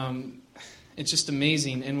 It's just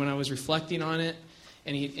amazing. And when I was reflecting on it,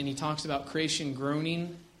 and he talks about creation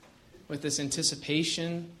groaning with this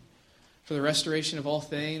anticipation for the restoration of all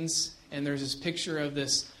things. And there's this picture of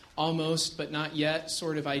this almost but not yet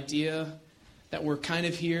sort of idea that we're kind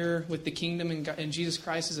of here with the kingdom, and Jesus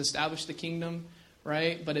Christ has established the kingdom,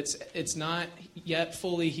 right? But it's not yet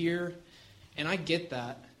fully here. And I get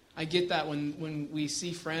that. I get that when we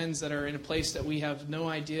see friends that are in a place that we have no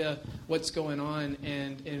idea what's going on,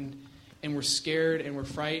 and we're scared and we're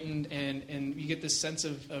frightened, and you get this sense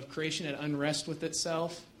of creation at unrest with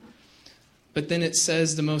itself. But then it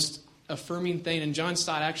says the most affirming thing, and John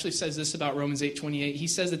Stott actually says this about Romans 8:28. He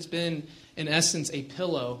says it's been, in essence, a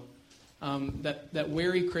pillow that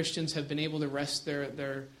weary Christians have been able to rest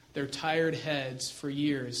their tired heads for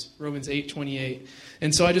years. Romans 8:28.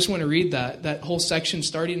 And so I just want to read that whole section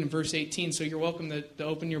starting in verse 18. So you're welcome to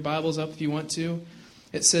open your Bibles up if you want to.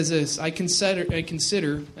 It says this: I consider,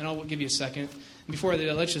 and I'll give you a second. Before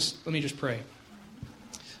that, let me just pray.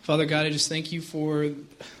 Father God, I just thank you for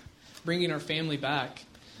bringing our family back.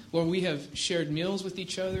 Lord, we have shared meals with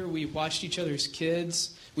each other. We've watched each other's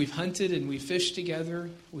kids. We've hunted and we've fished together.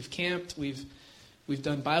 We've camped. We've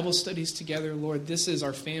done Bible studies together. Lord, this is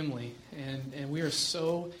our family, and we are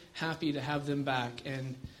so happy to have them back.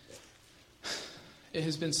 And it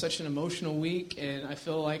has been such an emotional week, and I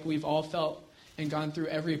feel like we've all felt and gone through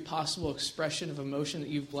every possible expression of emotion that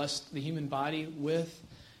you've blessed the human body with,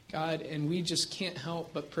 God, and we just can't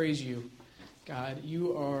help but praise you, God.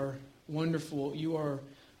 You are wonderful. You are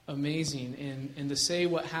amazing. And to say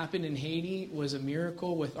what happened in Haiti was a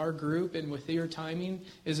miracle with our group and with your timing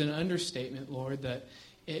is an understatement, Lord, that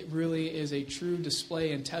it really is a true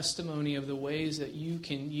display and testimony of the ways that you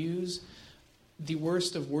can use the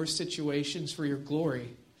worst of worst situations for your glory.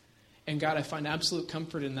 And God, I find absolute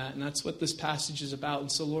comfort in that, and that's what this passage is about.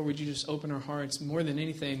 And so, Lord, would you just open our hearts more than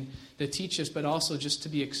anything to teach us, but also just to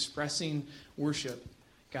be expressing worship.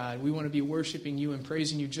 God. We want to be worshiping you and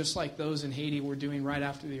praising you just like those in Haiti were doing right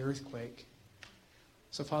after the earthquake.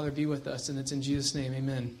 So, Father, be with us, and it's in Jesus' name,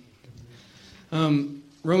 amen.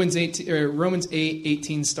 Romans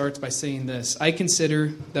 8:18 starts by saying this: I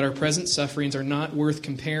consider that our present sufferings are not worth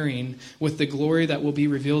comparing with the glory that will be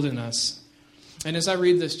revealed in us. And as I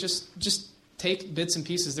read this, just take bits and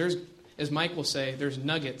pieces. There's, as Mike will say, there's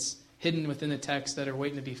nuggets hidden within the text that are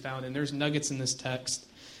waiting to be found, and there's nuggets in this text.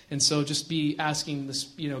 And so just be asking this,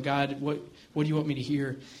 God, what do you want me to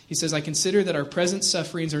hear? He says, I consider that our present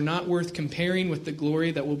sufferings are not worth comparing with the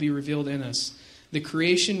glory that will be revealed in us. The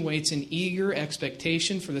creation waits in eager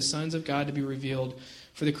expectation for the sons of God to be revealed.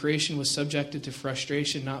 For the creation was subjected to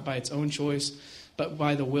frustration, not by its own choice, but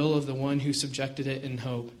by the will of the one who subjected it in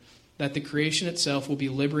hope, that the creation itself will be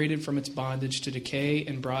liberated from its bondage to decay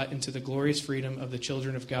and brought into the glorious freedom of the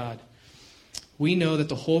children of God. We know that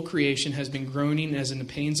the whole creation has been groaning as in the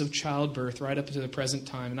pains of childbirth right up to the present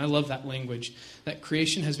time. And I love that language. That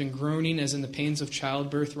creation has been groaning as in the pains of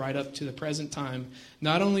childbirth right up to the present time.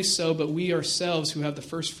 Not only so, but we ourselves who have the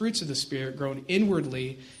first fruits of the Spirit groan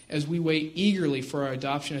inwardly as we wait eagerly for our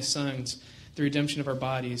adoption as sons, the redemption of our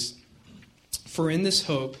bodies. For in this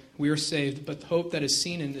hope we are saved, but the hope that is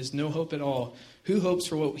seen in is no hope at all. Who hopes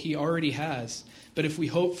for what he already has? But if we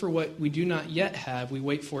hope for what we do not yet have, we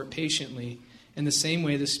wait for it patiently. In the same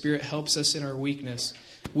way, the Spirit helps us in our weakness.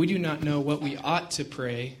 We do not know what we ought to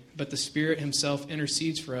pray, but the Spirit himself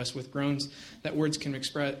intercedes for us with groans that words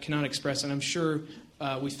cannot express. And I'm sure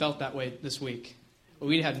we felt that way this week.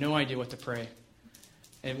 We had no idea what to pray.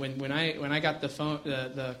 And when I got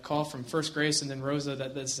the call from First Grace and then Rosa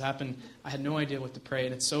that this happened, I had no idea what to pray.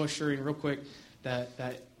 And it's so assuring, real quick, that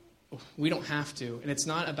we don't have to. And it's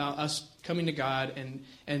not about us coming to God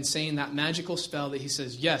and saying that magical spell that he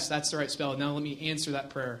says, yes, that's the right spell. Now let me answer that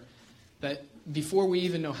prayer. That before we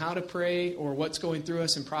even know how to pray or what's going through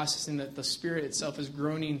us and processing, that the Spirit itself is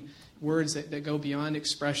groaning words that go beyond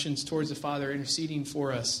expressions towards the Father, interceding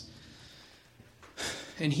for us.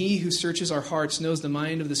 And he who searches our hearts knows the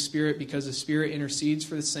mind of the Spirit, because the Spirit intercedes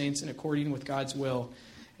for the saints in according with God's will.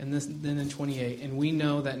 And then in 28, and we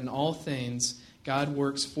know that in all things God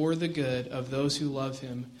works for the good of those who love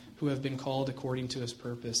him, who have been called according to his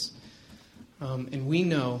purpose. And we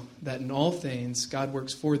know that in all things God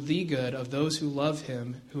works for the good of those who love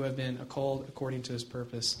him, who have been called according to his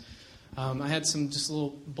purpose. I had some just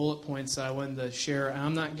little bullet points that I wanted to share. And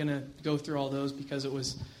I'm not going to go through all those because it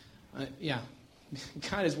was,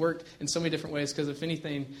 God has worked in so many different ways. Because if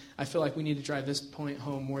anything, I feel like we need to drive this point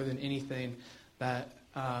home more than anything, that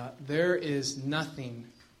there is nothing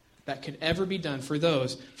that could ever be done for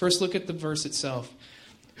those. First, look at the verse itself.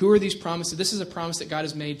 Who are these promises? This is a promise that God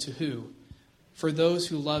has made to who? For those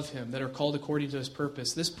who love him, that are called according to his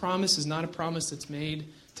purpose. This promise is not a promise that's made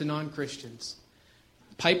to non-Christians.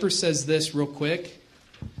 Piper says this real quick.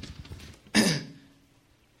 Let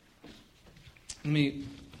me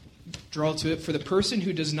draw to it. For the person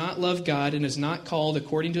who does not love God and is not called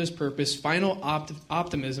according to his purpose, final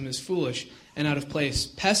optimism is foolish and out of place.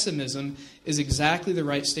 Pessimism is exactly the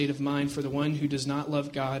right state of mind for the one who does not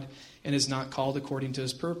love God and is not called according to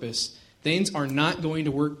his purpose. Things are not going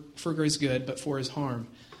to work for his good, but for his harm.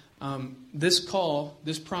 This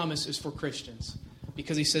promise is for Christians,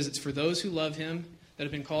 because he says it's for those who love him that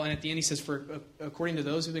have been called. And at the end he says, for according to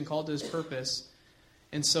those who have been called to his purpose.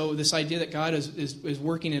 And so this idea that God is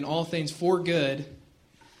working in all things for good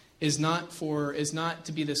is not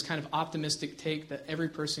to be this kind of optimistic take that every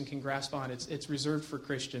person can grasp on. It's reserved for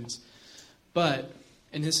Christians. But,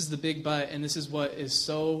 and this is the big but, and this is what is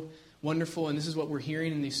so wonderful, and this is what we're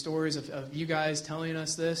hearing in these stories of you guys telling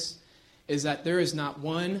us this, is that there is not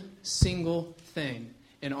one single thing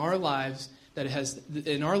in our lives that has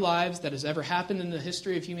ever happened in the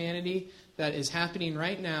history of humanity, that is happening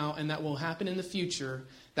right now, and that will happen in the future,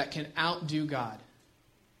 that can outdo God.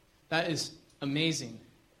 That is amazing.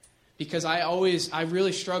 Because I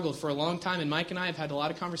really struggled for a long time, and Mike and I have had a lot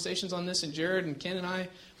of conversations on this, and Jared and Ken and I,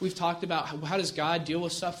 we've talked about how does God deal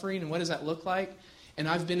with suffering, and what does that look like? And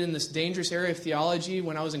I've been in this dangerous area of theology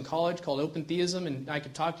when I was in college called open theism, and I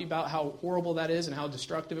could talk to you about how horrible that is and how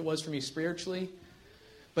destructive it was for me spiritually.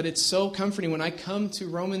 But it's so comforting when I come to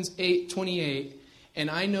Romans 8:28, and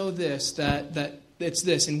I know this, that it's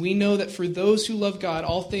this, and we know that for those who love God,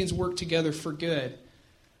 all things work together for good.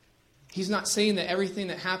 He's not saying that everything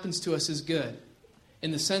that happens to us is good.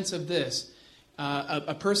 In the sense of this,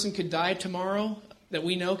 a person could die tomorrow, that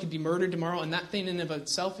we know could be murdered tomorrow, and that thing in and of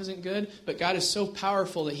itself isn't good, but God is so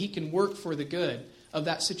powerful that he can work for the good of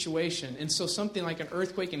that situation. And so something like an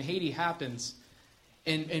earthquake in Haiti happens,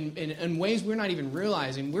 in ways we're not even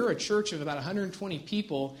realizing. We're a church of about 120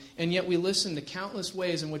 people, and yet we listen to countless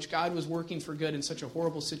ways in which God was working for good in such a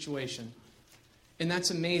horrible situation. And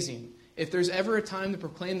that's amazing. If there's ever a time to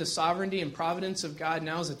proclaim the sovereignty and providence of God,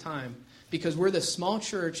 now's the time. Because we're this small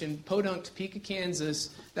church in Podunk, Topeka,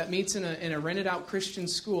 Kansas, that meets in a rented-out Christian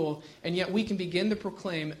school, and yet we can begin to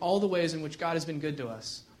proclaim all the ways in which God has been good to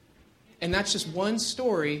us. And that's just one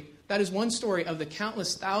story. That is one story of the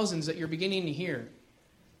countless thousands that you're beginning to hear.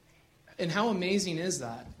 And how amazing is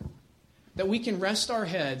that? That we can rest our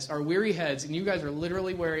heads, our weary heads, and you guys are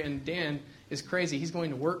literally weary, and Dan is crazy. He's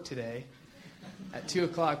going to work today at 2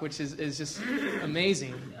 o'clock, which is just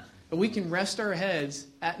amazing. But we can rest our heads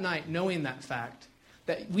at night knowing that fact,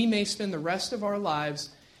 that we may spend the rest of our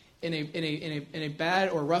lives in a bad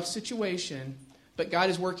or rough situation, but God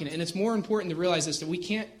is working it. And it's more important to realize this, that we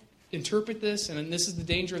can't interpret this, and this is the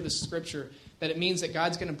danger of this scripture, that it means that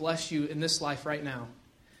God's going to bless you in this life right now.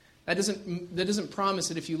 That doesn't promise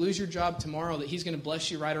that if you lose your job tomorrow that He's going to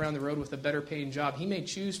bless you right around the road with a better paying job. He may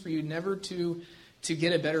choose for you never to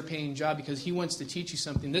get a better paying job because He wants to teach you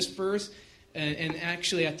something. This verse, and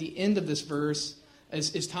actually at the end of this verse,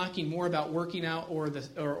 is talking more about working out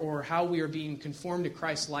or how we are being conformed to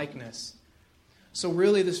Christ's likeness. So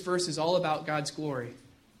really this verse is all about God's glory.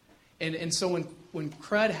 And so when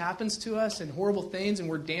crud happens to us and horrible things and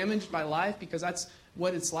we're damaged by life, because that's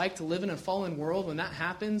what it's like to live in a fallen world, when that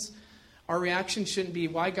happens, our reaction shouldn't be,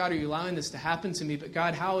 why God are you allowing this to happen to me? But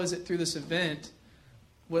God, how is it through this event,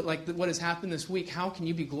 what has happened this week, how can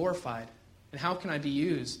you be glorified? And how can I be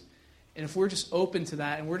used? And if we're just open to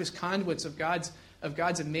that and we're just conduits of God's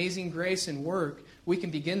amazing grace and work, we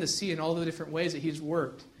can begin to see in all the different ways that He's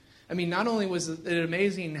worked. I mean, not only was it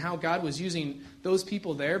amazing how God was using those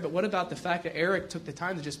people there, but what about the fact that Eric took the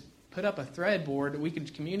time to just put up a thread board that we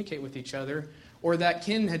could communicate with each other, or that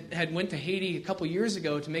Ken had went to Haiti a couple years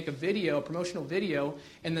ago to make a promotional video,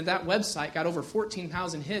 and then that website got over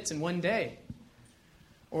 14,000 hits in one day.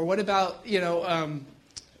 Or what about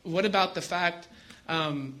the fact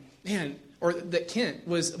or that Kent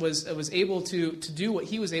was able to do what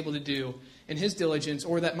he was able to do in his diligence,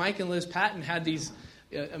 or that Mike and Liz Patton had these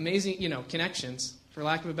amazing, connections, for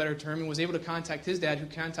lack of a better term, and was able to contact his dad, who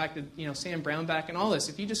contacted, Sam Brownback and all this.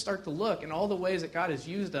 If you just start to look in all the ways that God has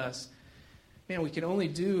used us, man, we can only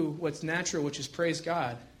do what's natural, which is praise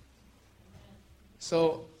God.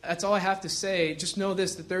 So that's all I have to say. Just know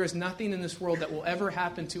this, that there is nothing in this world that will ever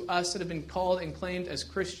happen to us that have been called and claimed as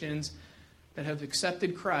Christians that have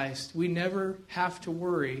accepted Christ. We never have to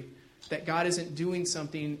worry that God isn't doing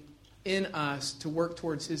something in us to work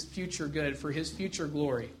towards His future good, for His future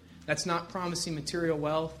glory. That's not promising material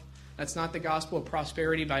wealth. That's not the gospel of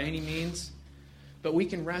prosperity by any means. But we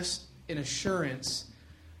can rest in assurance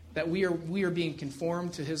that we are being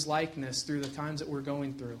conformed to His likeness through the times that we're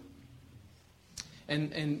going through.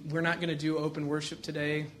 And we're not going to do open worship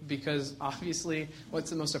today because obviously what's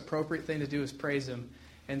the most appropriate thing to do is praise Him.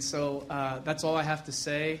 And so that's all I have to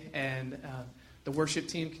say. And the worship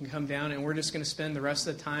team can come down, and we're just going to spend the rest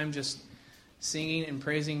of the time just singing and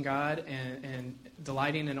praising God and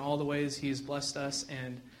delighting in all the ways He has blessed us.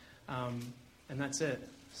 And that's it.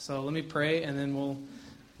 So let me pray, and then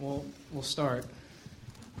we'll start.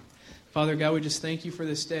 Father God, we just thank You for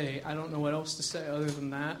this day. I don't know what else to say other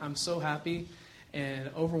than that. I'm so happy and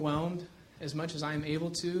overwhelmed, as much as I am able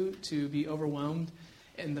to be overwhelmed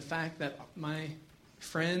in the fact that my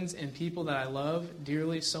friends and people that I love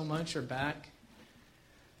dearly so much are back.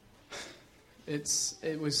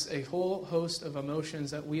 It was a whole host of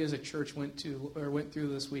emotions that we as a church went through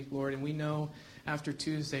this week, Lord, and we know after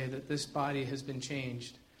Tuesday that this body has been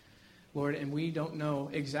changed, Lord, and we don't know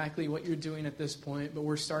exactly what You're doing at this point, but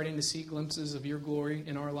we're starting to see glimpses of Your glory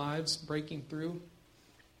in our lives breaking through.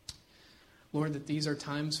 Lord, that these are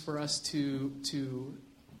times for us to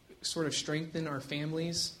sort of strengthen our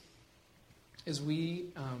families as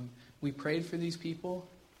we prayed for these people.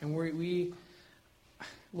 And Lord,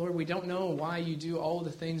 we don't know why You do all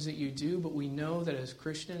the things that You do, but we know that as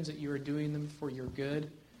Christians that You are doing them for Your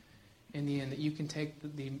good in the end, that You can take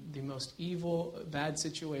the most evil, bad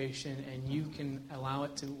situation and You can allow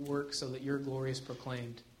it to work so that Your glory is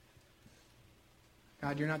proclaimed.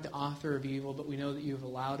 God, You're not the author of evil, but we know that You've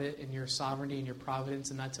allowed it in Your sovereignty and Your providence,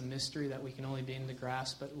 and that's a mystery that we can only begin to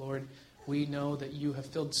grasp. But Lord, we know that You have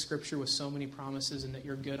filled Scripture with so many promises and that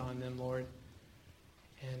You're good on them, Lord.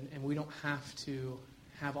 And we don't have to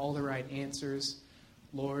have all the right answers,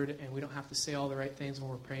 Lord, and we don't have to say all the right things when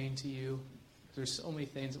we're praying to You. There's so many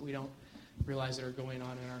things that we don't realize that are going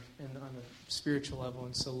on on the spiritual level.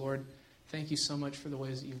 And so, Lord, thank You so much for the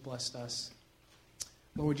ways that You've blessed us.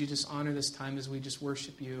 Lord, would You just honor this time as we just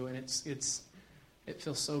worship You? And it's it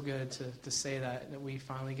feels so good to say that we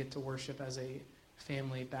finally get to worship as a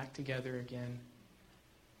family back together again.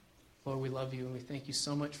 Lord, we love you, and we thank you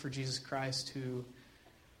so much for Jesus Christ who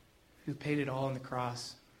paid it all on the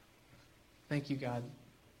cross. Thank you, God.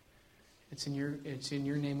 It's in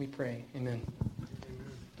your name we pray. Amen.